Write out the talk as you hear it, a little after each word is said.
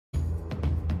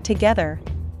Together,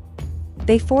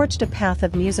 they forged a path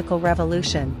of musical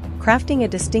revolution, crafting a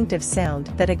distinctive sound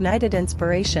that ignited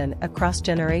inspiration across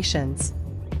generations.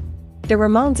 The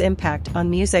Ramones' impact on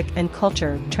music and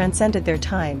culture transcended their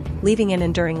time, leaving an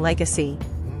enduring legacy.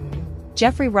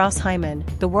 Jeffrey Ross Hyman,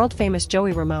 the world-famous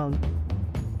Joey Ramone,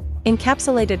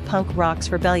 encapsulated punk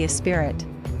rock's rebellious spirit.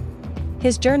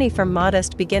 His journey from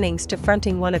modest beginnings to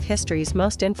fronting one of history's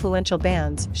most influential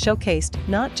bands showcased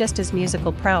not just his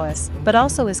musical prowess, but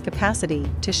also his capacity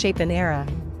to shape an era.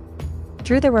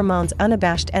 Through the Ramones'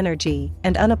 unabashed energy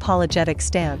and unapologetic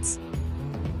stance,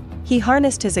 he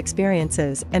harnessed his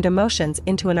experiences and emotions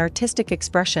into an artistic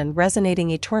expression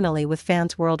resonating eternally with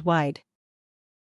fans worldwide.